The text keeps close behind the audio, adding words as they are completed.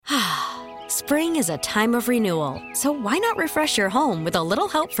Spring is a time of renewal, so why not refresh your home with a little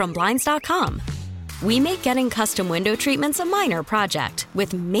help from Blinds.com? We make getting custom window treatments a minor project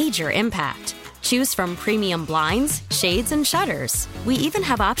with major impact. Choose from premium blinds, shades, and shutters. We even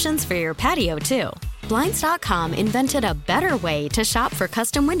have options for your patio, too. Blinds.com invented a better way to shop for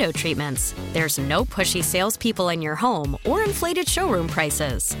custom window treatments. There's no pushy salespeople in your home or inflated showroom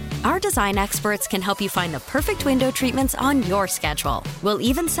prices. Our design experts can help you find the perfect window treatments on your schedule. We'll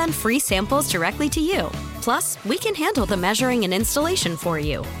even send free samples directly to you. Plus, we can handle the measuring and installation for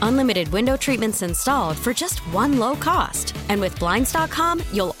you. Unlimited window treatments installed for just one low cost. And with Blinds.com,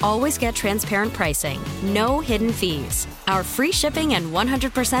 you'll always get transparent pricing. No hidden fees. Our free shipping and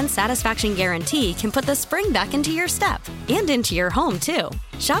 100% satisfaction guarantee can put the spring back into your step and into your home, too.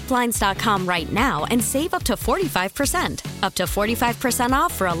 Shop Blinds.com right now and save up to 45%. Up to 45%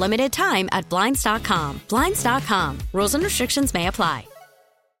 off for a limited time at Blinds.com. Blinds.com. Rules and restrictions may apply.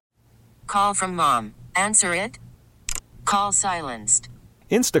 Call from mom. Answer it. Call silenced.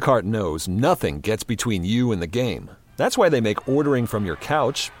 Instacart knows nothing gets between you and the game. That's why they make ordering from your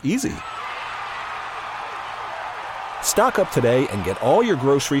couch easy. Stock up today and get all your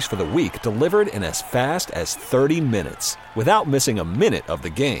groceries for the week delivered in as fast as 30 minutes without missing a minute of the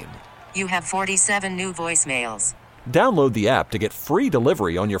game. You have 47 new voicemails. Download the app to get free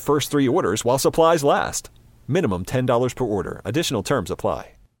delivery on your first 3 orders while supplies last. Minimum $10 per order. Additional terms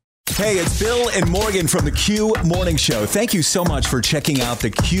apply. Hey, it's Bill and Morgan from the Q Morning Show. Thank you so much for checking out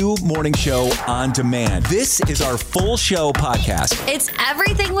the Q Morning Show on demand. This is our full show podcast. It's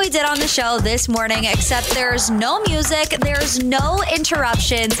everything we did on the show this morning, except there's no music, there's no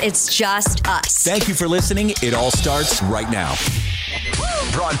interruptions. It's just us. Thank you for listening. It all starts right now.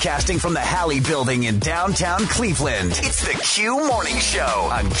 Broadcasting from the Halley Building in downtown Cleveland, it's the Q Morning Show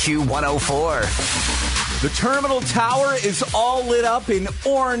on Q104. The Terminal Tower is all lit up in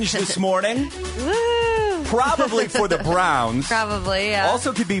orange this morning. Woo! Probably for the Browns. Probably, yeah.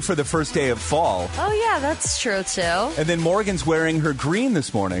 Also could be for the first day of fall. Oh, yeah, that's true, too. And then Morgan's wearing her green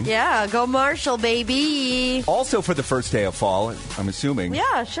this morning. Yeah, go Marshall, baby. Also for the first day of fall, I'm assuming.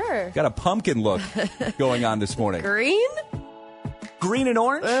 Yeah, sure. Got a pumpkin look going on this morning. Green? Green and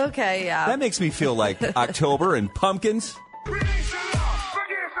orange? Okay, yeah. That makes me feel like October and pumpkins.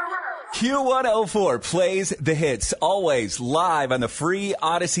 Q104 plays the hits, always live on the free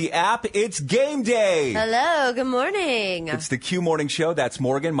Odyssey app. It's game day. Hello, good morning. It's the Q Morning Show. That's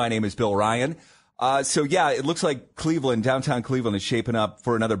Morgan. My name is Bill Ryan. So, yeah, it looks like Cleveland, downtown Cleveland, is shaping up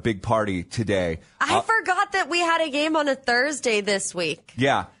for another big party today. I forgot that we had a game on a Thursday this week.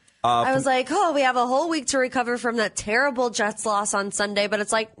 Yeah. I was like, we have a whole week to recover from that terrible Jets loss on Sunday. But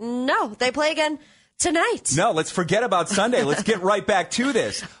it's like, no, they play again tonight. No, let's forget about Sunday. Let's get right back to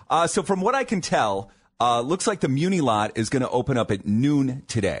this. So from what I can tell, looks like the Muni lot is going to open up at noon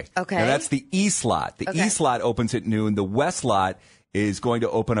today. Okay. Now, that's the East lot. The East lot opens at noon. The West lot is going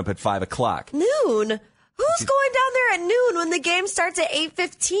to open up at 5 o'clock. Noon? Who's going down there at noon when the game starts at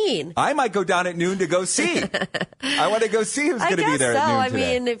 8:15? I might go down at noon to go see. I want to go see who's going to be there at noon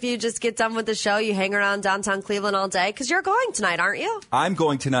today. I mean, if you just get done with the show, you hang around downtown Cleveland all day, because you're going tonight, aren't you? I'm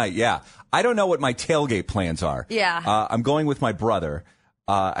going tonight, yeah. I don't know what my tailgate plans are. Yeah. I'm going with my brother.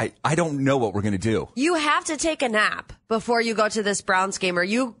 I don't know what we're going to do. You have to take a nap before you go to this Browns game, or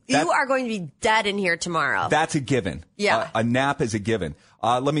you are going to be dead in here tomorrow. That's a given. Yeah. A nap is a given.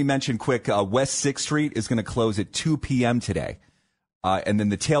 Let me mention quick, West 6th Street is going to close at 2 p.m. today. And then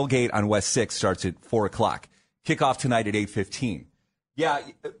the tailgate on West 6th starts at 4 o'clock. Kickoff tonight at 8:15. Yeah,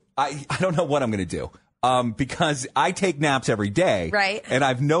 I don't know what I'm going to do. Because I take naps every day. Right. And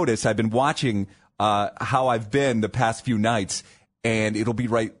I've noticed, I've been watching how I've been the past few nights, and it'll be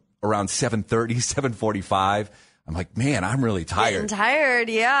right around 7:30, 7:45. I'm like, man, I'm really tired. Getting tired,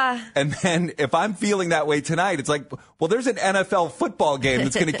 yeah. And then if I'm feeling that way tonight, it's like, well, there's an NFL football game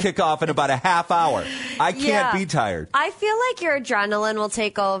that's going to kick off in about a half hour. I can't be tired. I feel like your adrenaline will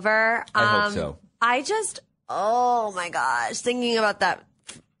take over. I hope so. Oh my gosh, thinking about that.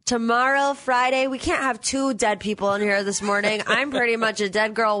 Tomorrow, Friday, we can't have 2 dead people in here this morning. I'm pretty much a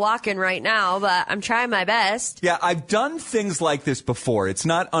dead girl walking right now, but I'm trying my best. Yeah, I've done things like this before. It's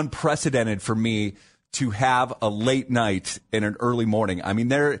not unprecedented for me to have a late night and an early morning. I mean,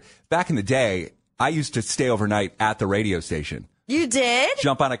 back in the day, I used to stay overnight at the radio station. You did?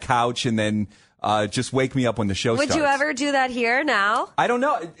 Jump on a couch and then just wake me up when the show starts. Would you ever do that here now? I don't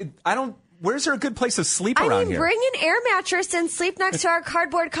know. Where's there a good place to sleep around here? Bring an air mattress and sleep next to our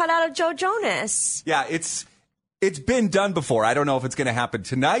cardboard cutout of Joe Jonas. Yeah, it's been done before. I don't know if it's going to happen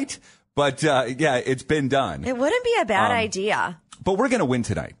tonight, But, yeah, it's been done. It wouldn't be a bad idea. But we're going to win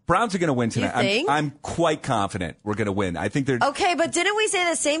tonight. Browns are going to win tonight. You think? I'm quite confident we're going to win. I think they're... Okay, but didn't we say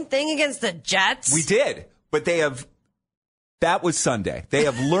the same thing against the Jets? We did, but they have... That was Sunday. They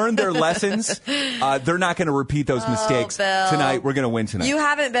have learned their lessons. They're not going to repeat those mistakes Bill. tonight. We're going to win tonight. You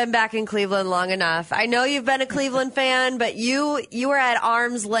haven't been back in Cleveland long enough. I know you've been a Cleveland fan, but you were at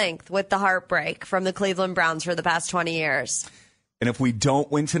arm's length with the heartbreak from the Cleveland Browns for the past 20 years. And if we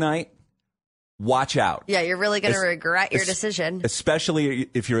don't win tonight, watch out. Yeah, you're really going to regret your decision. Especially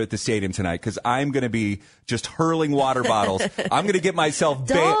if you're at the stadium tonight, because I'm going to be just hurling water bottles. I'm going to get myself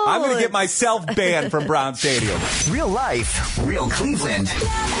banned. I'm going to get myself banned from Brown Stadium. Real life, real Cleveland.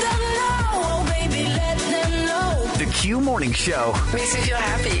 The Q Morning Show. Makes me feel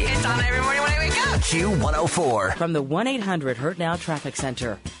happy. It's on every morning when I wake up. Q104. From the 1-800-HURT-NOW Traffic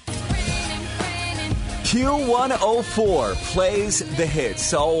Center. Q104 plays the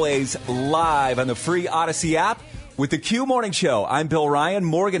hits, always live on the free Odyssey app with the Q Morning Show. I'm Bill Ryan.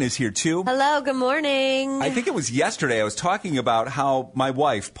 Morgan is here, too. Hello, good morning. I think it was yesterday I was talking about how my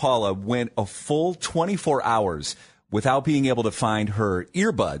wife, Paula, went a full 24 hours without being able to find her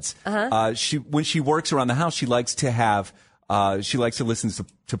earbuds. When she works around the house, she likes to have... she likes to listen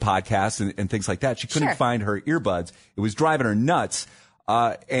to podcasts and things like that. She couldn't find her earbuds. It was driving her nuts.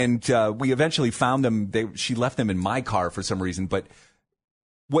 And we eventually found them. She left them in my car for some reason. But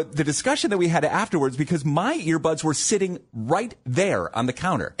what the discussion that we had afterwards, because my earbuds were sitting right there on the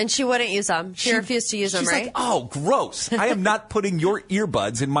counter. And she wouldn't use them. She refused to use them, right? Like, oh, gross. I am not putting your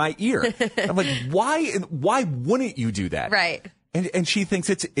earbuds in my ear. I'm like, why wouldn't you do that? Right. And she thinks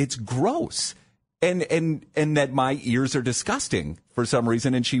it's gross. And that my ears are disgusting for some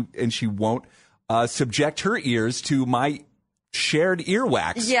reason. And she won't subject her ears to my shared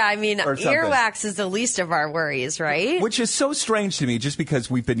earwax. Yeah, I mean, earwax is the least of our worries, right? Which is so strange to me just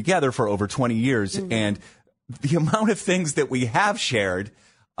because we've been together for over 20 years and the amount of things that we have shared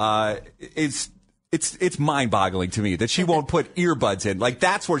it's mind-boggling to me that she won't put earbuds in. Like,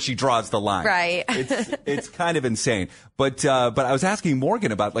 that's where she draws the line. Right. It's kind of insane. But I was asking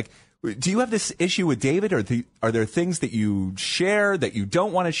Morgan about, like, do you have this issue with David, or are there things that you share that you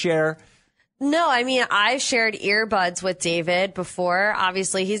don't want to share? No, I mean, I've shared earbuds with David before.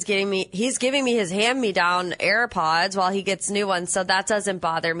 Obviously, he's giving me his hand-me-down AirPods while he gets new ones, so that doesn't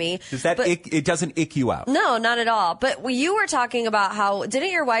bother me. It doesn't ick you out? No, not at all. But you were talking about how, didn't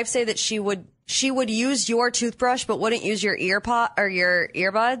your wife say that she would use your toothbrush but wouldn't use your earpod or your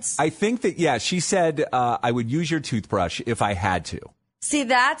earbuds? I think that, yeah, she said I would use your toothbrush if I had to. See,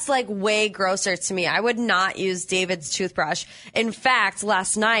 that's like way grosser to me. I would not use David's toothbrush. In fact,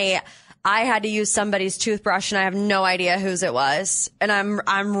 last night I had to use somebody's toothbrush and I have no idea whose it was. And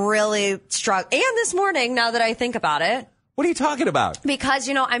I'm really struggling. And this morning, now that I think about it. What are you talking about? Because,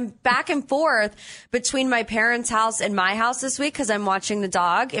 I'm back and forth between my parents' house and my house this week because I'm watching the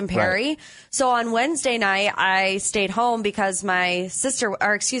dog in Perry. Right. So on Wednesday night, I stayed home because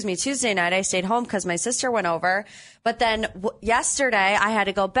Tuesday night, I stayed home because my sister went over. But then yesterday, I had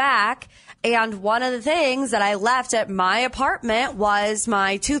to go back. And one of the things that I left at my apartment was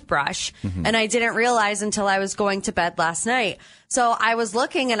my toothbrush. Mm-hmm. And I didn't realize until I was going to bed last night. So I was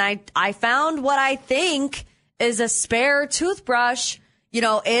looking and I found what I think is a spare toothbrush,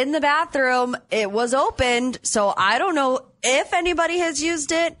 in the bathroom. It was opened. So I don't know if anybody has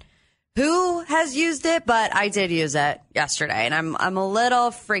used it, who has used it, but I did use it yesterday and I'm a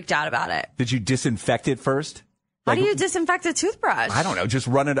little freaked out about it. Did you disinfect it first? How do you disinfect a toothbrush? I don't know. Just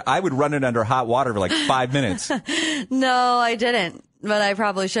run it. I would run it under hot water for like 5 minutes. No, I didn't, but I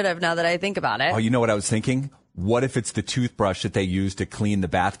probably should have now that I think about it. Oh, you know what I was thinking? What if it's the toothbrush that they use to clean the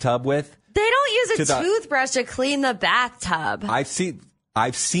bathtub with? They don't use a toothbrush to clean the bathtub. I've seen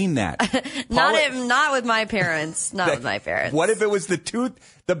that. Not with my parents. Not with my parents. What if it was the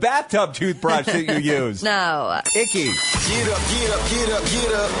bathtub toothbrush that you use? No. Icky. Get up, get up, get up,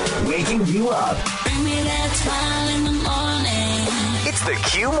 get up. Waking you up. Bring me that smile in the morning. It's the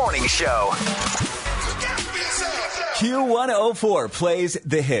Q Morning Show. Q104 plays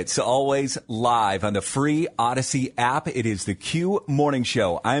the hits, always live on the free Odyssey app. It is the Q Morning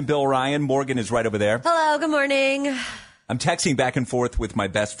Show. I'm Bill Ryan. Morgan is right over there. Hello, good morning. I'm texting back and forth with my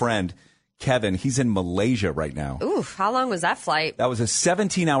best friend, Kevin. He's in Malaysia right now. Ooh, how long was that flight? That was a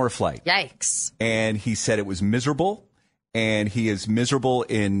 17-hour flight. Yikes. And he said it was miserable. And he is miserable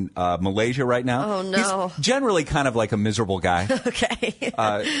in Malaysia right now. Oh, no. He's generally kind of like a miserable guy. Okay.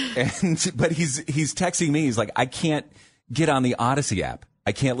 But he's texting me. He's like, I can't get on the Odyssey app.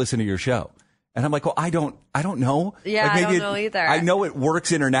 I can't listen to your show. And I'm like, well, I don't know. Yeah, like, I maybe don't know either. I know it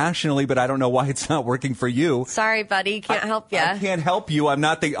works internationally, but I don't know why it's not working for you. Sorry, buddy. Can't help you. I can't help you. I'm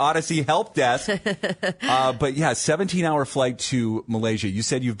not the Odyssey help desk. But yeah, 17-hour flight to Malaysia. You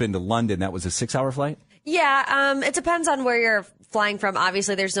said you've been to London. That was a 6-hour flight? Yeah, it depends on where you're flying from.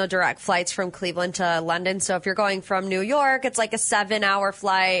 Obviously, there's no direct flights from Cleveland to London. So if you're going from New York, it's like a 7-hour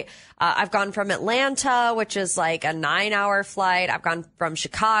flight. I've gone from Atlanta, which is like a 9-hour flight. I've gone from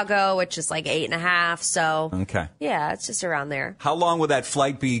Chicago, which is like 8.5. So okay. Yeah, it's just around there. How long will that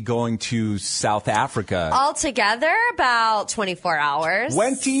flight be going to South Africa? Altogether, about 24 hours.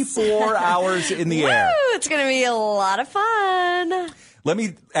 24 hours in the air. Woo! It's going to be a lot of fun. Let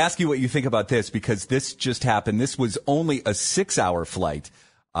me ask you what you think about this, because this just happened. This was only a 6-hour flight,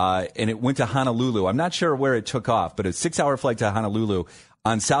 and it went to Honolulu. I'm not sure where it took off, but a 6-hour flight to Honolulu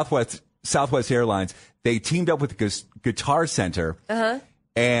on Southwest Airlines. They teamed up with the Guitar Center,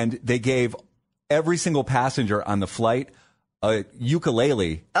 and they gave every single passenger on the flight a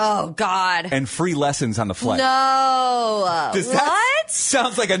ukulele. Oh, God. And free lessons on the flight. No. What?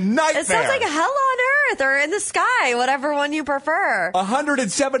 Sounds like a nightmare. It sounds like a hell on earth or in the sky, whatever one you prefer.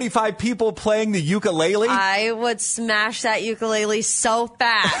 175 people playing the ukulele? I would smash that ukulele so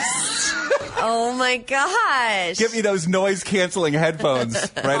fast. Oh, my gosh. Give me those noise-canceling headphones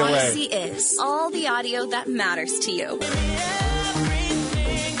right away. Odyssey is all the audio that matters to you.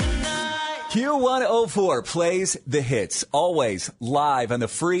 Q104 plays the hits, always live on the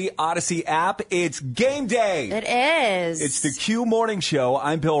free Odyssey app. It's game day. It is. It's the Q Morning Show.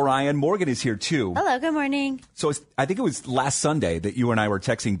 I'm Bill Ryan. Morgan is here, too. Hello, good morning. So I think it was last Sunday that you and I were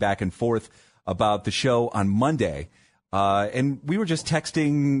texting back and forth about the show on Monday. And we were just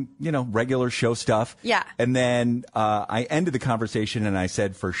texting, regular show stuff. Yeah. And then I ended the conversation and I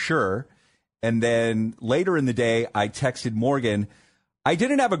said, for sure. And then later in the day, I texted Morgan, I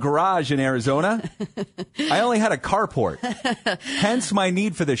didn't have a garage in Arizona. I only had a carport. Hence my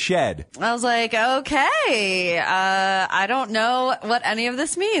need for the shed. I was like, okay, I don't know what any of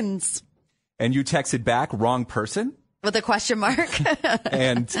this means. And you texted back, wrong person? With a question mark.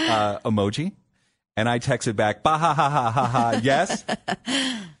 And emoji. And I texted back, bah, ha, ha, ha, ha, ha, yes.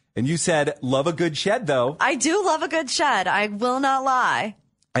 And you said, love a good shed, though. I do love a good shed. I will not lie.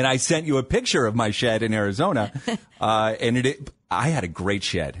 And I sent you a picture of my shed in Arizona. And I had a great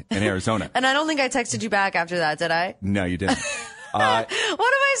shed in Arizona. And I don't think I texted you back after that, did I? No, you didn't. What am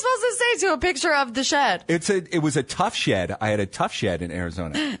I supposed to say to a picture of the shed? It was a tough shed. I had a tough shed in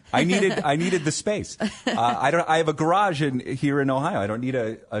Arizona. I needed the space. I have a garage here in Ohio. I don't need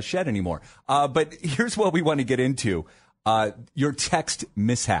a shed anymore. But here's what we want to get into. Your text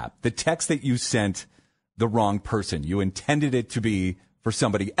mishap. The text that you sent the wrong person. You intended it to be for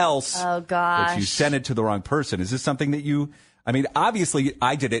somebody else. Oh, gosh. But you sent it to the wrong person. Is this something that obviously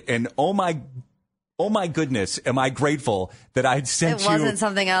I did it, and oh my goodness, am I grateful that I'd sent you. It wasn't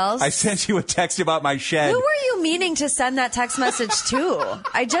something else? I sent you a text about my shed. Who were you meaning to send that text message to?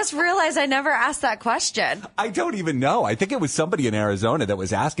 I just realized I never asked that question. I don't even know. I think it was somebody in Arizona that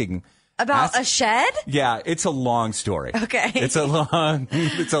was asking. About a shed? Yeah, it's a long story. Okay. It's a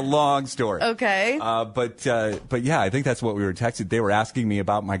long story. Okay. But yeah, I think that's what we were texting. They were asking me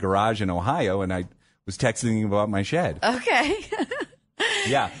about my garage in Ohio, and I was texting about my shed. Okay.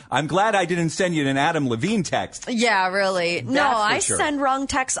 Yeah, I'm glad I didn't send you an Adam Levine text. Yeah, really. No, I sure. Send wrong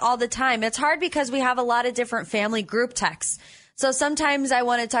texts all the time. It's hard because we have a lot of different family group texts. So sometimes I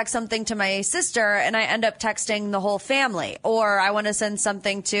want to text something to my sister and I end up texting the whole family, or I want to send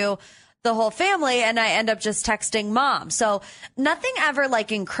something to the whole family and I end up just texting mom. So nothing ever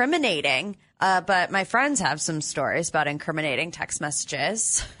like incriminating. But my friends have some stories about incriminating text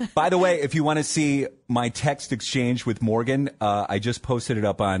messages. By the way, if you want to see my text exchange with Morgan, I just posted it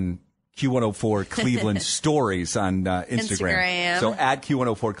up on Q104 Cleveland stories on Instagram. So at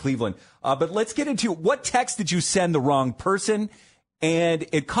Q104 Cleveland. But let's get into what text did you send the wrong person? And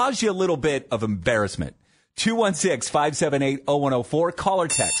it caused you a little bit of embarrassment. 216-578-0104. Call or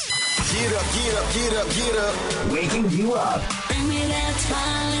text. Get up, get up, get up, get up. Waking you up. Bring me that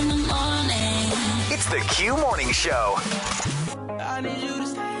smile in the morning. It's the Q Morning Show. I need you to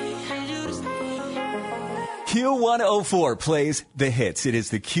stay. Q104 plays the hits. It is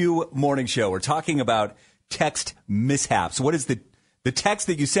the Q Morning Show. We're talking about text mishaps. What is the text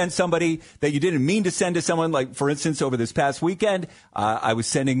that you send somebody that you didn't mean to send to someone? Like, for instance, over this past weekend, I was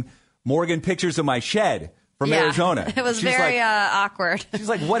sending Morgan pictures of my shed from Arizona. It was very awkward. She's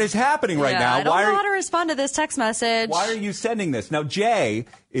like, what is happening right now? I don't know how to respond to this text message. Why are you sending this? Now, Jay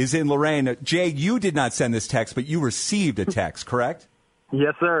is in Lorain. Jay, you did not send this text, but you received a text, correct?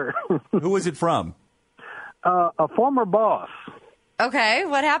 Yes, sir. Who was it from? A former boss. Okay,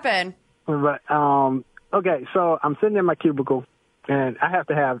 what happened? But, okay, so I'm sitting in my cubicle, and I have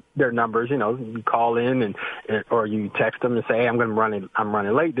to have their numbers. You call in or you text them and say, hey, I'm running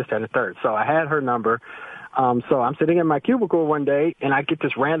late, this, that, and the third. So I had her number. So I'm sitting in my cubicle one day, and I get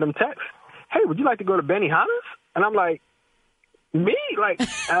this random text. Hey, would you like to go to Benihana's? And I'm like, me?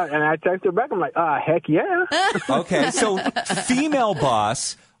 And I text her back. I'm like, heck yeah. Okay, so female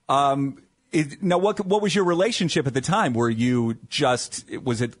boss. Now, what was your relationship at the time? Were you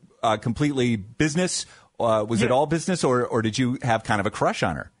was it completely business? Was it all business, or did you have kind of a crush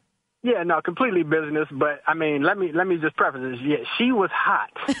on her? Yeah, no, completely business. But I mean, let me just preface this. Yeah, she was hot.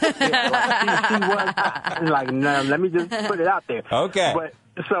 Yeah, she was hot. No, let me just put it out there. Okay. But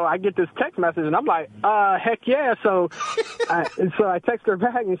so I get this text message, and I'm like, heck yeah. So I text her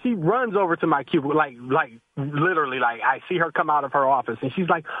back, and she runs over to my cubicle, literally, I see her come out of her office, and she's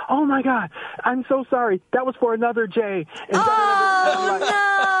like, oh my God, I'm so sorry. That was for another J. And no.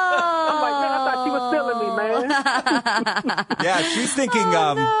 I'm like, man, I thought she was feeling me, man. Yeah, she's thinking,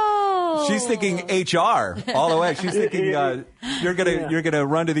 she's thinking HR all the way. She's thinking you're gonna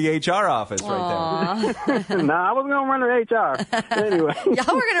run to the HR office right there. Nah, I wasn't gonna run to HR. Anyway,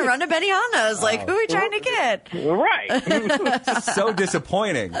 y'all were gonna run to Benihana's. Who are we trying to get? Right. So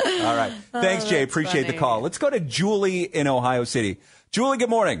disappointing. All right, thanks, Jay. Appreciate the call. Let's go to Julie in Ohio City. Julie, good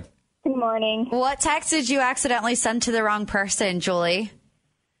morning. Good morning. What text did you accidentally send to the wrong person, Julie?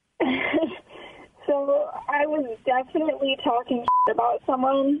 So I was definitely talking about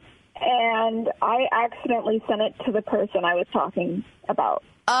someone, and I accidentally sent it to the person I was talking about.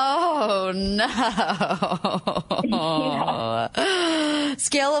 Oh, no. Yeah.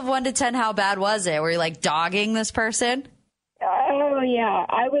 Scale of 1 to 10, how bad was it? Were you, dogging this person? Oh, yeah.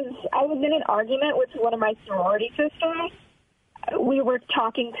 I was in an argument with one of my sorority sisters. We were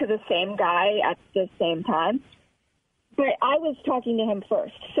talking to the same guy at the same time. But I was talking to him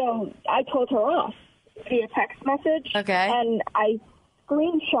first, so I told her off via text message. Okay. And I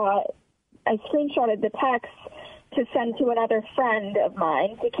screenshotted the text to send to another friend of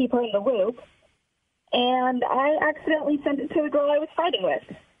mine to keep her in the loop. And I accidentally sent it to the girl I was fighting with.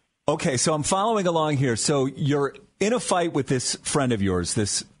 Okay, so I'm following along here. So you're in a fight with this friend of yours,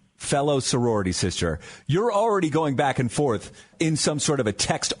 this fellow sorority sister. You're already going back and forth in some sort of a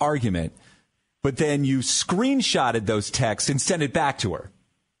text argument. But then you screenshotted those texts and sent it back to her.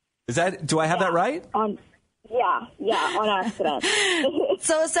 Do I have that right? Yeah, on accident.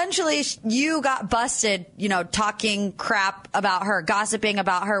 So essentially, you got busted, talking crap about her, gossiping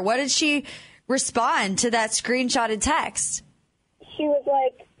about her. What did she respond to that screenshotted text? She was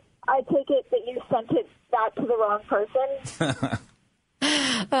like, I take it that you sent it back to the wrong person.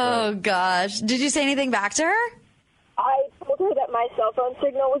 Oh, gosh. Did you say anything back to her? I told her that my cell phone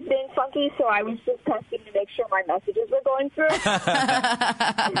signal was being funky, so I was just testing to make sure my messages were going through.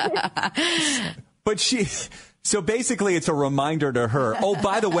 But so basically it's a reminder to her, oh,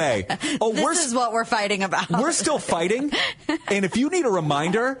 by the way, this is what we're fighting about. We're still fighting. And if you need a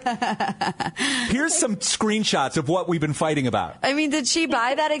reminder, here's some screenshots of what we've been fighting about. I mean, did she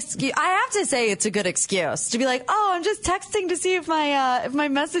buy that excuse? I have to say it's a good excuse to be like, oh, I'm just texting to see if my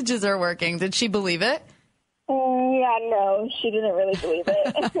messages are working. Did she believe it? Yeah, no, she didn't really believe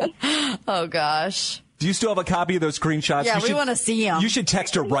it. Oh, gosh. Do you still have a copy of those screenshots? Yeah, we want to see them. You should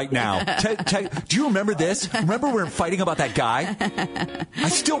text her right now. Do you remember this? Remember we were fighting about that guy? I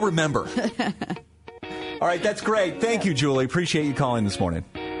still remember. All right, that's great. Thank you, Julie. Appreciate you calling this morning.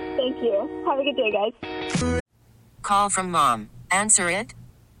 Thank you. Have a good day, guys. Call from mom. Answer it.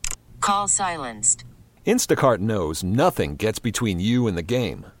 Call silenced. Instacart knows nothing gets between you and the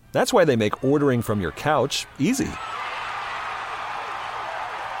game. That's why they make ordering from your couch easy.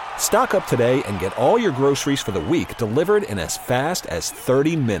 Stock up today and get all your groceries for the week delivered in as fast as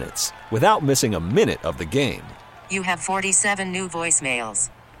 30 minutes without missing a minute of the game. You have 47 new voicemails.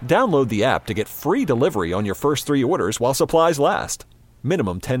 Download the app to get free delivery on your first 3 orders while supplies last.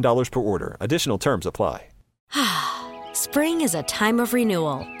 Minimum $10 per order. Additional terms apply. Spring is a time of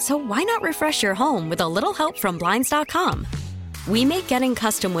renewal, so why not refresh your home with a little help from Blinds.com? We make getting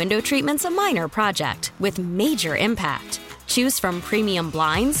custom window treatments a minor project with major impact. Choose from premium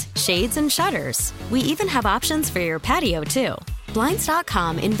blinds, shades, and shutters. We even have options for your patio, too.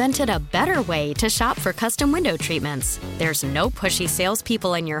 Blinds.com invented a better way to shop for custom window treatments. There's no pushy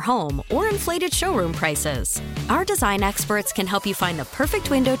salespeople in your home or inflated showroom prices. Our design experts can help you find the perfect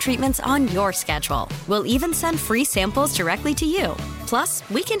window treatments on your schedule. We'll even send free samples directly to you. Plus,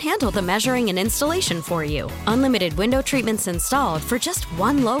 we can handle the measuring and installation for you. Unlimited window treatments installed for just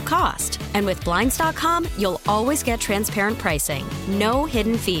one low cost. And with Blinds.com, you'll always get transparent pricing. No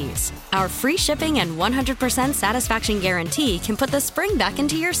hidden fees. Our free shipping and 100% satisfaction guarantee can put the spring back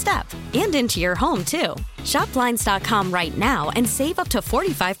into your step and into your home, too. Shop Blinds.com right now and save up to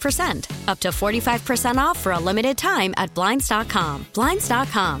 45%. Up to 45% off for a limited time at Blinds.com.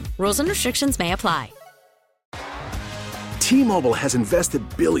 Blinds.com. Rules and restrictions may apply. T-Mobile has invested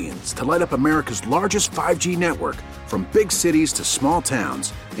billions to light up America's largest 5G network, from big cities to small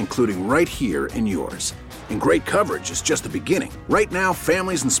towns, including right here in yours. And great coverage is just the beginning. Right now,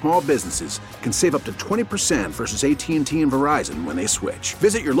 families and small businesses can save up to 20% versus AT&T and Verizon when they switch.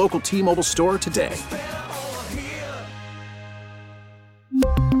 Visit your local T-Mobile store today.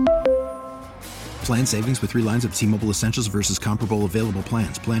 Plan savings with 3 lines of T-Mobile Essentials versus comparable available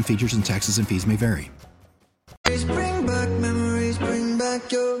plans. Plan features and taxes and fees may vary.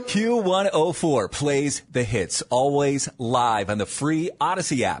 Q104 plays the hits, always live on the free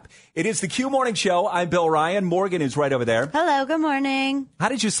Odyssey app. It is the Q Morning Show. I'm Bill Ryan. Morgan is right over there. Hello, good morning. How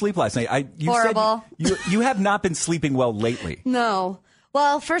did you sleep last night? You Horrible. Said you have not been sleeping well lately. No.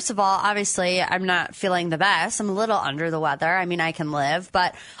 Well, first of all, obviously, I'm not feeling the best. I'm a little under the weather. I mean, I can live,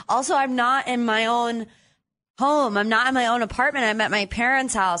 but also I'm not in my own home. I'm not in my own apartment. I'm at my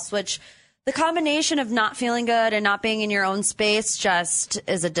parents' house, which the combination of not feeling good and not being in your own space just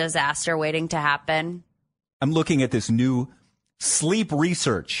is a disaster waiting to happen. I'm looking at this new sleep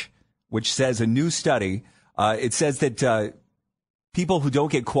research, which says a new study. It says that people who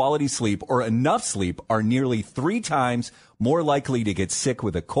don't get quality sleep or enough sleep are nearly 3 times more likely to get sick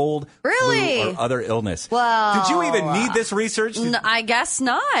with a cold, flu, or other illness. Well, did you even need this research? I guess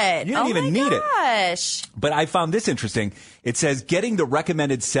not. You didn't even need it. But I found this interesting. It says getting the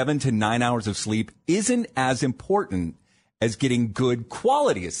recommended 7 to 9 hours of sleep isn't as important as getting good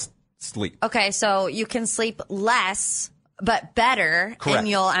quality sleep. Okay, so you can sleep less, but better, Correct. and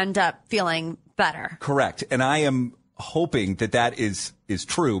you'll end up feeling better. Correct. And I am hoping that is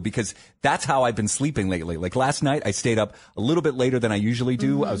true, because that's how I've been sleeping lately. Like last night, I stayed up a little bit later than I usually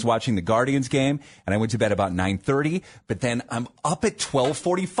do. Mm-hmm. I was watching the Guardians game, and I went to bed about 9:30. But then I'm up at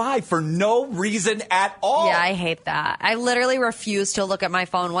 12:45 for no reason at all. Yeah, I hate that. I literally refuse to look at my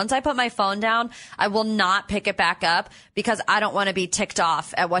phone. Once I put my phone down, I will not pick it back up because I don't want to be ticked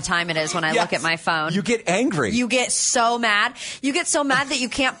off at what time it is when I look at my phone. You get angry. You get so mad. You get so mad that you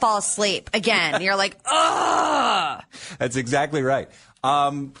can't fall asleep again. You're like, ugh. That's exactly right.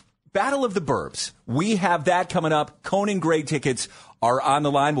 Battle of the Burbs. We have that coming up. Conan Gray tickets are on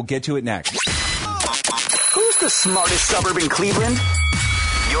the line. We'll get to it next. Who's the smartest suburb in Cleveland?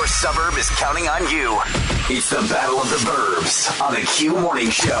 Your suburb is counting on you. It's the Battle of the Burbs on the Q Morning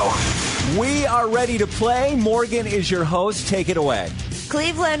Show. We are ready to play. Morgan is your host. Take it away.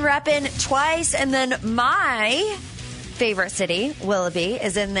 Cleveland repping twice, and then my favorite city, Willoughby,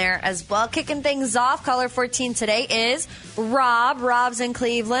 is in there as well. Kicking things off, caller 14 today is Rob. Rob's in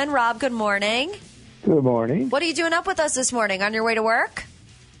Cleveland. Rob, good morning. Good morning. What are you doing up with us this morning? On your way to work?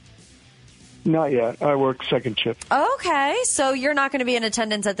 Not yet. I work second shift. Okay, so you're not going to be in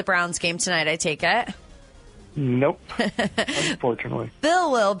attendance at the Browns game tonight, I take it? Nope. Unfortunately.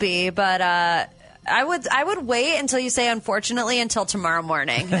 Bill will be, but I would wait until you say unfortunately until tomorrow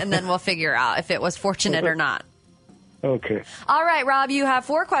morning, and then we'll figure out if it was fortunate or not. Okay. All right, Rob, you have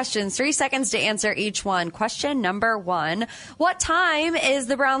 4 questions, 3 seconds to answer each one. Question number 1. What time is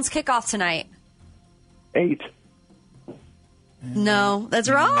the Browns kickoff tonight? 8. No, that's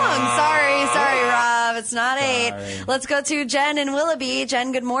wrong. Sorry, Rob. It's not 8. Let's go to Jen in Willoughby.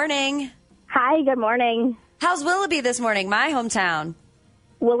 Jen, good morning. Hi, good morning. How's Willoughby this morning? My hometown.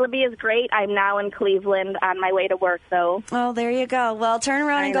 Willoughby is great. I'm now in Cleveland on my way to work, though. Oh, there you go. Well, turn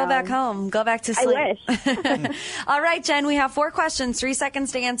around and go back home. Go back to sleep. I wish. All right, Jen, we have 4 questions, 3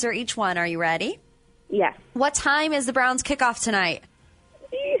 seconds to answer each one. Are you ready? Yes. What time is the Browns kickoff tonight?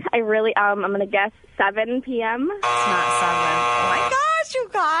 I'm going to guess 7 p.m. It's not 7. Oh, my gosh, you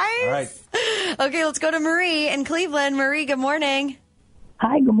guys. All right. Okay, let's go to Marie in Cleveland. Marie, good morning.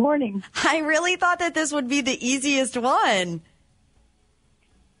 Hi, good morning. I really thought that this would be the easiest one.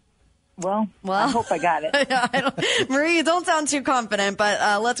 Well, I hope I got it. Marie, you don't sound too confident,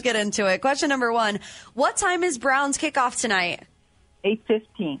 but let's get into it. Question number 1. What time is Browns kickoff tonight?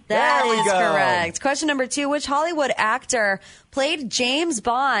 8:15. That is correct. Question number 2. Which Hollywood actor played James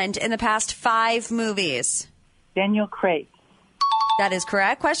Bond in the past 5 movies? Daniel Craig. That is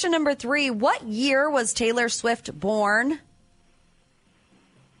correct. Question number 3. What year was Taylor Swift born?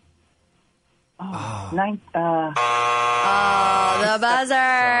 The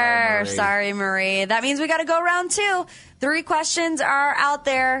buzzer. Sorry, Marie. That means we got to go round 2. 3 questions are out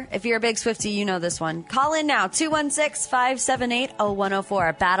there. If you're a big Swiftie, you know this one. Call in now,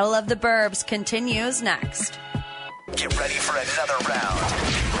 216-578-0104. Battle of the Burbs continues next. Get ready for another round.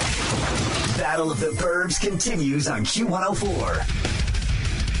 Battle of the Burbs continues on Q104.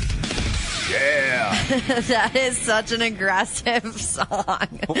 Yeah. That is such an aggressive song.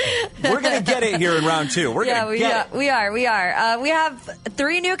 We're going to get it here in round 2. We are. We have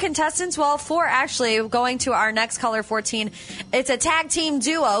 3 new contestants. Well, 4 actually, going to our next caller 14. It's a tag team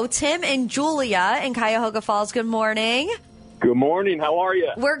duo, Tim and Julia in Cuyahoga Falls. Good morning. Good morning. How are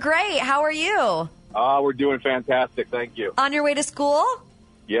you? We're great. How are you? We're doing fantastic. Thank you. On your way to school?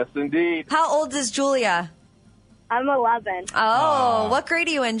 Yes, indeed. How old is Julia? I'm 11. Oh, what grade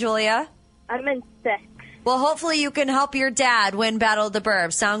are you in, Julia? I'm in 6. Well, hopefully you can help your dad win Battle of the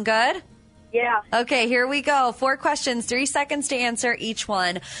Burbs. Sound good? Yeah. Okay, here we go. 4 questions, 3 seconds to answer each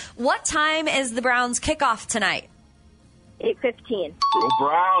one. What time is the Browns kickoff tonight? 8:15. Go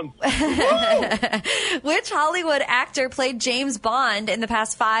Browns. Which Hollywood actor played James Bond in the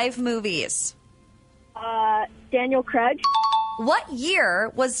past 5 movies? Daniel Craig. What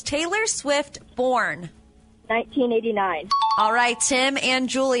year was Taylor Swift born? 1989. All right, Tim and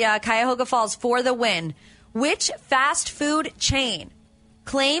Julia, Cuyahoga Falls for the win. Which fast food chain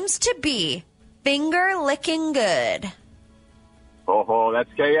claims to be finger-licking good? Oh, that's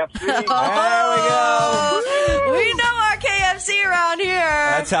KFC. There we go. We know our KFC around here.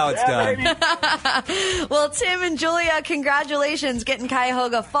 That's how it's done. Well, Tim and Julia, congratulations getting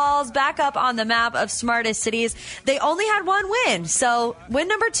Cuyahoga Falls back up on the map of smartest cities. They only had 1 win, so win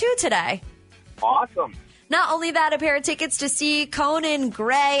number 2 today. Awesome. Not only that, a pair of tickets to see Conan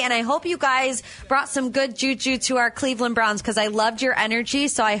Gray, and I hope you guys brought some good juju to our Cleveland Browns because I loved your energy,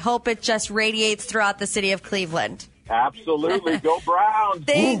 so I hope it just radiates throughout the city of Cleveland. Absolutely. Go Browns.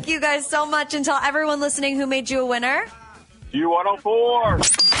 Thank you guys so much, and tell everyone listening who made you a winner.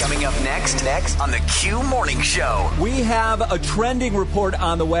 Q104. Coming up next on the Q Morning Show. We have a trending report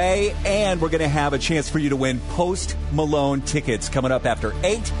on the way, and we're going to have a chance for you to win Post Malone tickets coming up after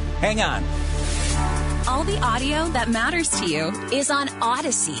 8. Hang on. All the audio that matters to you is on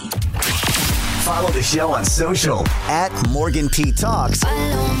Odyssey. Follow the show on social at Morgan P. Talks.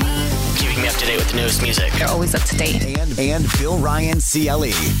 Keeping me up to date with the newest music. They're always up to date. And Bill Ryan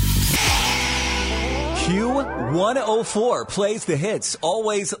CLE. Q104 plays the hits,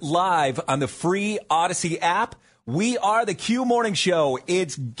 always live on the free Odyssey app. We are the Q Morning Show.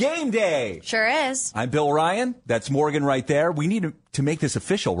 It's game day. Sure is. I'm Bill Ryan. That's Morgan right there. We need to make this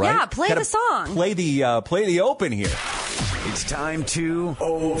official, right? Yeah, play the song. Play the open here. It's time to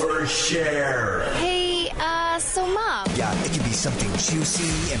overshare. Hey, so Mom. Yeah, it can be something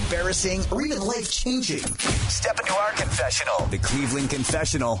juicy, embarrassing, or even life-changing. Step into our confessional. The Cleveland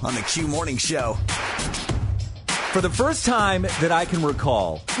Confessional on the Q Morning Show. For the first time that I can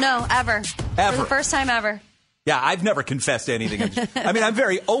recall. No, ever. For the first time ever. Yeah, I've never confessed to anything. I mean, I'm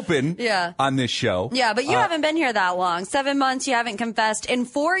very open on this show. Yeah, but you haven't been here that long. 7 months, you haven't confessed. In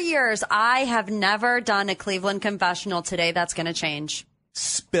 4 years, I have never done a Cleveland confessional. Today, that's going to change.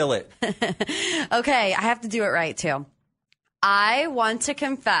 Spill it. Okay, I have to do it right, too. I want to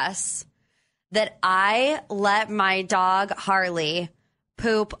confess that I let my dog, Harley,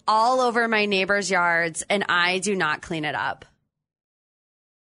 poop all over my neighbor's yards, and I do not clean it up.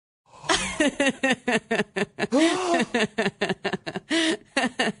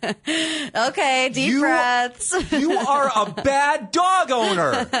 Okay, deep breaths. You are a bad dog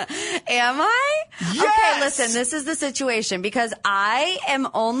owner. Am I? Yes. Okay, listen, this is the situation because I am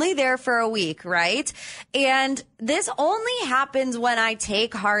only there for a week, right? And this only happens when I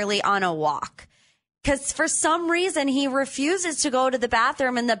take Harley on a walk. Because for some reason, he refuses to go to the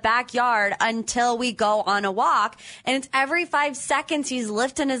bathroom in the backyard until we go on a walk. And it's every 5 seconds he's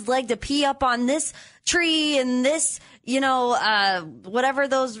lifting his leg to pee up on this tree and this, whatever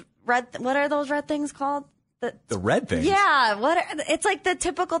those what are those red things called? The red things? Yeah. It's like the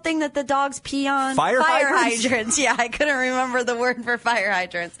typical thing that the dogs pee on. Fire hydrants. Yeah, I couldn't remember the word for fire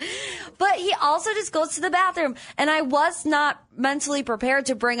hydrants. But he also just goes to the bathroom. And I was not mentally prepared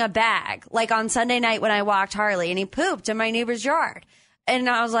to bring a bag. Like on Sunday night when I walked Harley and he pooped in my neighbor's yard. And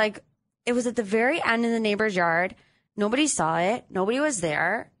I was like, it was at the very end of the neighbor's yard. Nobody saw it. Nobody was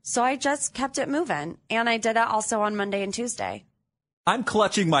there. So I just kept it moving. And I did it also on Monday and Tuesday. I'm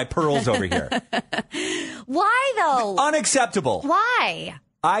clutching my pearls over here. Why, though? Unacceptable. Why?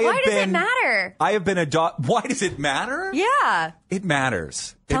 Why does it matter? I have been a dog. Why does it matter? Yeah. It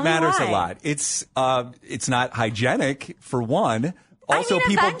matters. Tell it me matters why. a lot. It's not hygienic, for one, Also,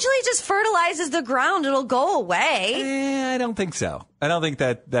 eventually just fertilizes the ground. It'll go away. I don't think so. I don't think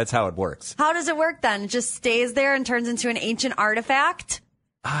that's how it works. How does it work then? It just stays there and turns into an ancient artifact?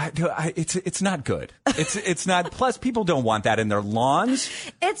 It's not good. It's not. Plus, people don't want that in their lawns.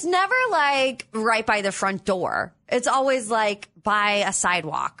 It's never like right by the front door. It's always like by a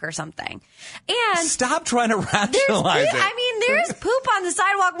sidewalk or something. And stop trying to rationalize it. I mean, there's poop on the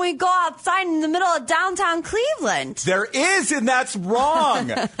sidewalk when we go outside in the middle of downtown Cleveland. There is, and that's wrong.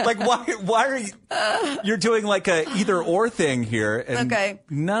 Like, why are you? You're doing like a either or thing here. And okay.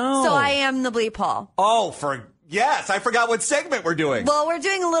 No. So I am the bleep hole. Oh, yes, I forgot what segment we're doing. Well, we're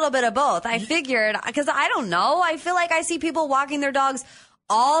doing a little bit of both. I figured, because I don't know. I feel like I see people walking their dogs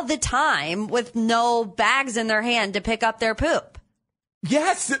all the time with no bags in their hand to pick up their poop.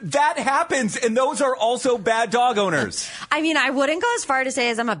 Yes, that happens. And those are also bad dog owners. I mean, I wouldn't go as far to say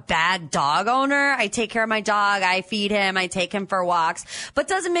as I'm a bad dog owner. I take care of my dog. I feed him. I take him for walks. But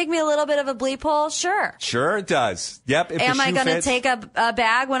does it make me a little bit of a bleep hole? Sure. Sure it does. Yep. Am I going to take a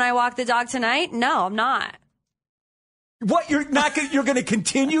bag when I walk the dog tonight? No, I'm not. What? You're going to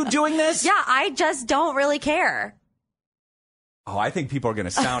continue doing this? Yeah, I just don't really care. Oh, I think people are going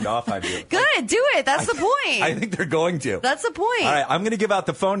to sound off on you. Good, do it. That's the point. I think they're going to. That's the point. All right, I'm going to give out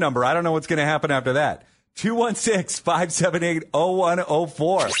the phone number. I don't know what's going to happen after that.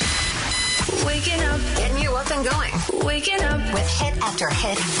 216-578-0104. Waking up, getting you up and going. Waking up with hit after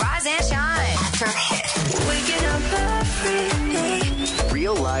hit. Rise and shine after hit. Waking up every day.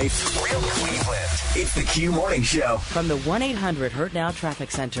 Real life, real Cleveland. It's the Q Morning Show. From the 1-800-HURT-NOW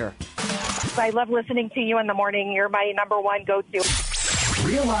Traffic Center. I love listening to you in the morning. You're my number one go-to.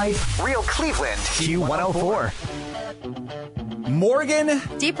 Real life, real Cleveland. Q104. Morgan.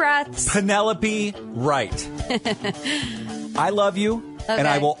 Deep breaths. Penelope Wright. I love you, and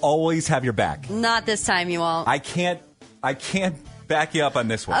I will always have your back. Not this time, you won't. I can't back you up on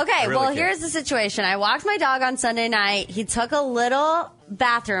this one. Okay, well, here's the situation. I walked my dog on Sunday night. He took a little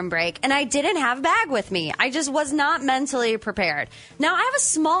bathroom break, and I didn't have a bag with me. I just was not mentally prepared. Now, I have a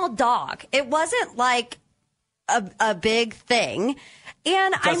small dog. It wasn't like a big thing.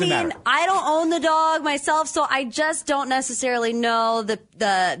 And Doesn't matter. I don't own the dog myself, so I just don't necessarily know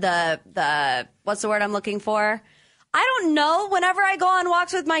the what's the word I'm looking for? I don't know. Whenever I go on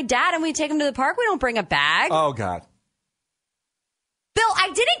walks with my dad and we take him to the park, we don't bring a bag. Oh, God. Bill, I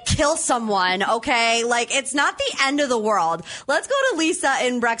didn't kill someone, okay? Like, it's not the end of the world. Let's go to Lisa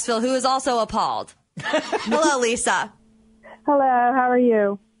in Brecksville, who is also appalled. Hello, Lisa. Hello, how are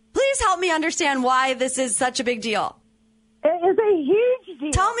you? Please help me understand why this is such a big deal. It is a huge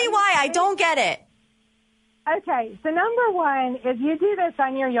deal. Tell me why. I don't get it. Okay, so number one is you do this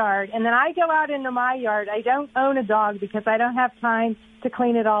on your yard, and then I go out into my yard. I don't own a dog because I don't have time to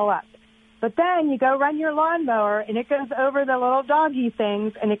clean it all up. But then you go run your lawnmower, and it goes over the little doggy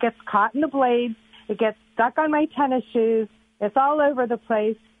things, and it gets caught in the blades. It gets stuck on my tennis shoes. It's all over the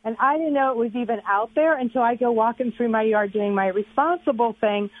place. And I didn't know it was even out there until I go walking through my yard doing my responsible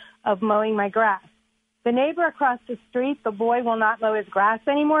thing of mowing my grass. The neighbor across the street, the boy will not mow his grass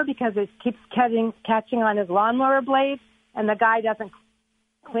anymore because it keeps catching on his lawnmower blade, and the guy doesn't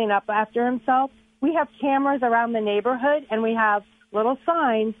clean up after himself. We have cameras around the neighborhood, and we have little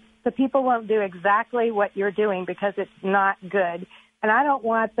signs so people won't do exactly what you're doing because it's not good. And I don't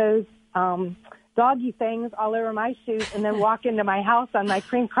want those doggy things all over my shoes and then walk into my house on my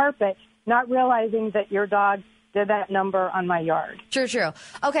cream carpet, not realizing that your dog did that number on my yard. True.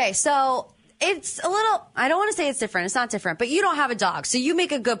 Okay, so it's a little, I don't want to say it's different. It's not different, but you don't have a dog. So you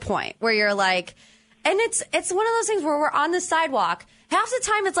make a good point where you're like, and it's one of those things where we're on the sidewalk. Half the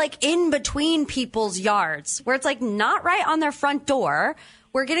time it's like in between people's yards where it's like not right on their front door.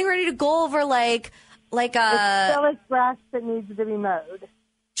 We're getting ready to go over like it's still grass that needs to be mowed.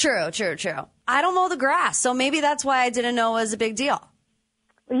 True. I don't mow the grass, so maybe that's why I didn't know it was a big deal.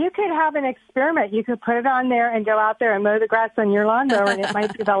 Well, you could have an experiment. You could put it on there and go out there and mow the grass on your lawnmower, and it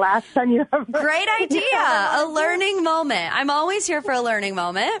might be the last time you ever. Great idea. A learning moment. I'm always here for a learning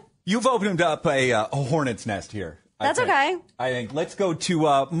moment. You've opened up a hornet's nest here. That's okay. I think. Let's go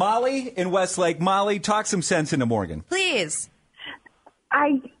to Molly in Westlake. Molly, talk some sense into Morgan. Please.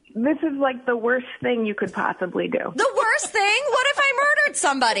 This is like the worst thing you could possibly do. The worst thing? What if I murdered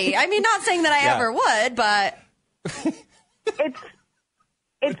somebody? I mean, not saying that I ever would, but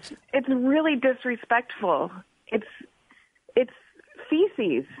it's really disrespectful. It's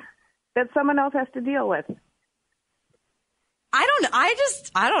feces that someone else has to deal with. I don't know.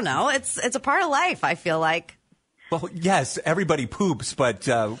 I don't know. It's a part of life, I feel like. Well, yes, everybody poops, but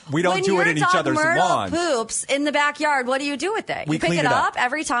we don't do it in each other's When your dog lawns. Myrtle poops in the backyard, what do you do with it? We You pick clean it it up up.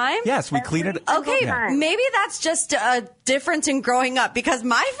 every time? Yes, we clean it up. Okay, Yeah. maybe that's just a difference in growing up because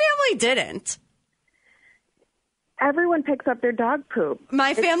my family didn't. Everyone picks up their dog poop.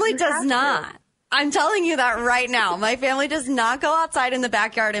 My family You does have not. to. I'm telling you that right now. My family does not go outside in the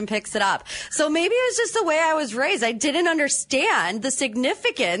backyard and picks it up. So maybe it was just the way I was raised. I didn't understand the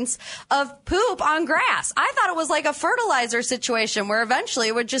significance of poop on grass. I thought it was like a fertilizer situation where eventually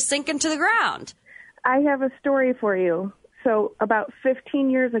it would just sink into the ground. I have a story for you. So about 15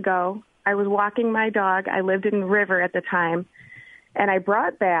 years ago, I was walking my dog. I lived in River at the time, and I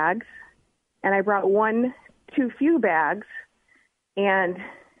brought bags, and I brought one too few bags, and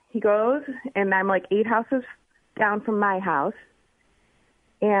he goes, and I'm like 8 houses down from my house,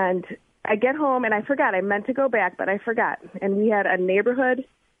 and I get home, and I forgot. I meant to go back, but I forgot. And we had a neighborhood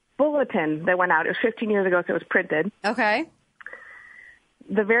bulletin that went out. It was 15 years ago, so it was printed. Okay.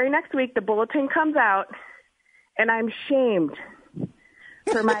 The very next week, the bulletin comes out, and I'm shamed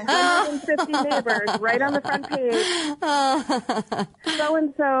for my 150 neighbors right on the front page.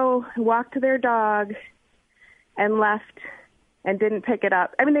 So-and-so walked their dog and left and didn't pick it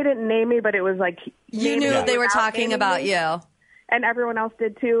up. I mean, they didn't name me, but it was like... You knew they were talking about you. And everyone else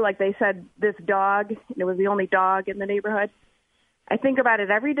did too. Like they said, this dog, and it was the only dog in the neighborhood. I think about it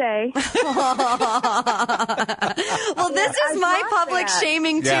every day. Well, this is my public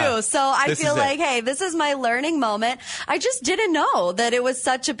shaming too. Yeah, So I this feel is it. like, hey, this is my learning moment. I just didn't know that it was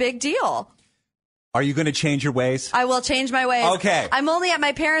such a big deal. Are you going to change your ways? I will change my ways. Okay. I'm only at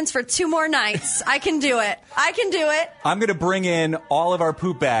my parents' for 2 more nights. I can do it. I can do it. I'm going to bring in all of our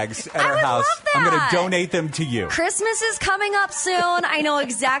poop bags at our would house. love that. I'm going to donate them to you. Christmas is coming up soon. I know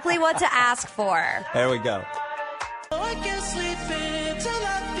exactly what to ask for. There we go.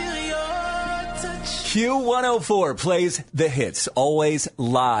 Q104 plays the hits, always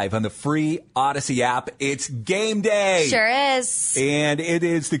live on the free Odyssey app. It's game day. Sure is. And it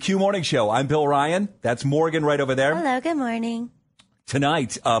is the Q Morning Show. I'm Bill Ryan. That's Morgan right over there. Hello, good morning.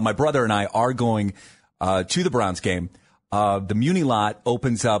 Tonight, my brother and I are going to the Browns game. The Muni lot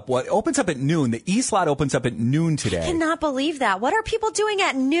opens up at noon. The East lot opens up at noon today. I cannot believe that. What are people doing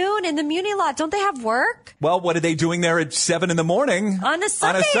at noon in the Muni lot? Don't they have work? Well, what are they doing there at 7 in the morning? On a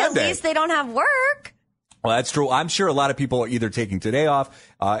Sunday, at least they don't have work. Well, that's true. I'm sure a lot of people are either taking today off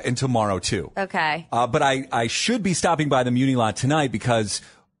and tomorrow too. Okay. But I should be stopping by the Muni lot tonight because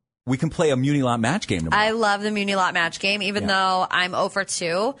we can play a Muni lot match game tomorrow. I love the Muni lot match game, even though I'm 0 for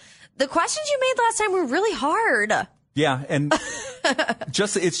 2. The questions you made last time were really hard. Yeah, and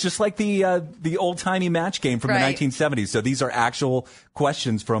it's just like the old timey match game from Right. the 1970s. So these are actual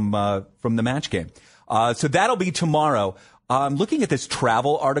questions from the match game. So that'll be tomorrow. I'm looking at this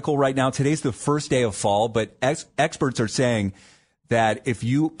travel article right now. Today's the first day of fall, but experts are saying that if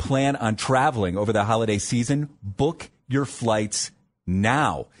you plan on traveling over the holiday season, book your flights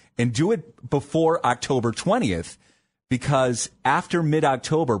now and do it before October 20th, because after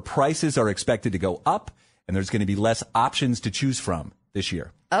mid-October, prices are expected to go up and there's going to be less options to choose from this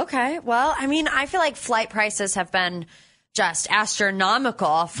year. Okay. Well, I mean, I feel like flight prices have been just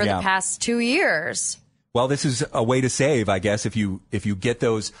astronomical for the past 2 years. Well, this is a way to save, I guess, if you get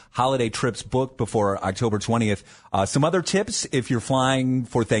those holiday trips booked before October 20th. Some other tips if you're flying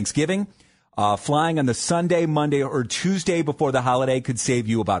for Thanksgiving. Flying on the Sunday, Monday, or Tuesday before the holiday could save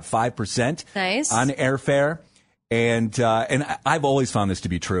you about 5% Nice. on airfare. And I've always found this to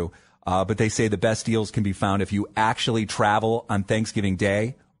be true. But they say the best deals can be found if you actually travel on Thanksgiving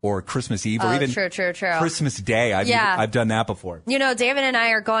Day or Christmas Eve or even True. Christmas Day. I've done that before. You know, David and I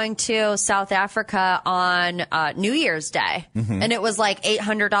are going to South Africa on New Year's Day, and it was like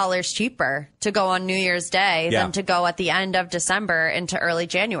 $800 cheaper to go on New Year's Day than to go at the end of December into early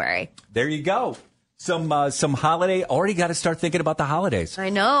January. There you go. Some holiday. Already got to start thinking about the holidays. I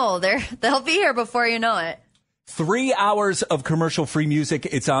know. They'll be here before you know it. 3 hours of commercial-free music.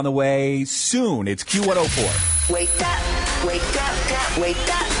 It's on the way soon. It's Q104. Wake up, wake up, wake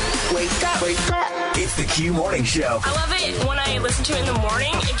up, wake up, wake up. It's the Q Morning Show. I love it when I listen to it in the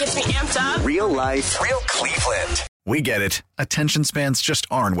morning. It gets me amped up. Real life, real Cleveland. We get it. Attention spans just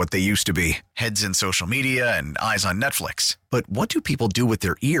aren't what they used to be. Heads in social media and eyes on Netflix. But what do people do with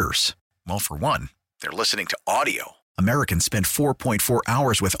their ears? Well, for one, they're listening to audio. Americans spend 4.4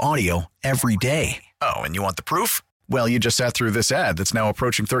 hours with audio every day. Oh, and you want the proof? Well, you just sat through this ad that's now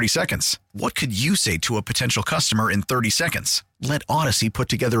approaching 30 seconds. What could you say to a potential customer in 30 seconds? Let Odyssey put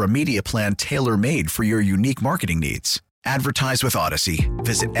together a media plan tailor-made for your unique marketing needs. Advertise with Odyssey.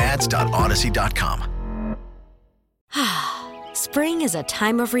 Visit ads.odyssey.com. Spring is a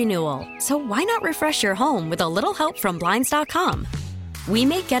time of renewal, so why not refresh your home with a little help from Blinds.com? We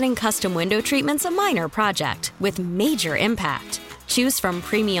make getting custom window treatments a minor project with major impact. Choose from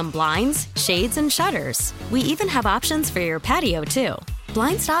premium blinds, shades, and shutters. We even have options for your patio, too.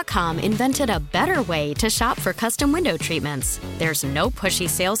 Blinds.com invented a better way to shop for custom window treatments. There's no pushy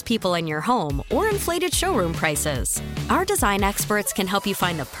salespeople in your home or inflated showroom prices. Our design experts can help you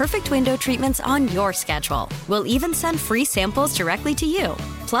find the perfect window treatments on your schedule. We'll even send free samples directly to you.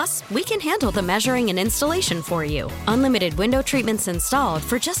 Plus, we can handle the measuring and installation for you. Unlimited window treatments installed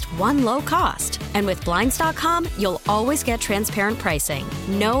for just one low cost. And with Blinds.com, you'll always get transparent pricing.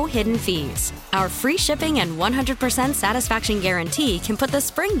 No hidden fees. Our free shipping and 100% satisfaction guarantee can put the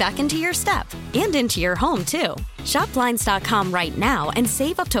spring back into your step and into your home, too. Shop Blinds.com right now and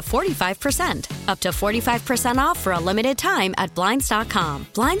save up to 45%. Up to 45% off for a limited time at Blinds.com.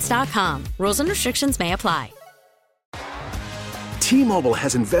 Blinds.com. Rules and restrictions may apply. T-Mobile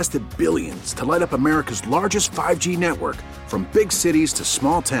has invested billions to light up America's largest 5G network, from big cities to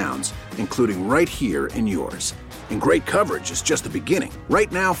small towns, including right here in yours. And great coverage is just the beginning. Right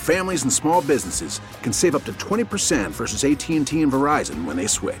now, families and small businesses can save up to 20% versus AT&T and Verizon when they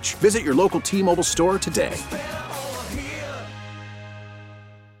switch. Visit your local T-Mobile store today.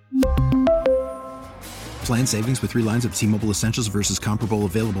 Plan savings with 3 lines of T-Mobile Essentials versus comparable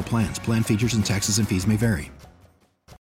available plans. Plan features and taxes and fees may vary.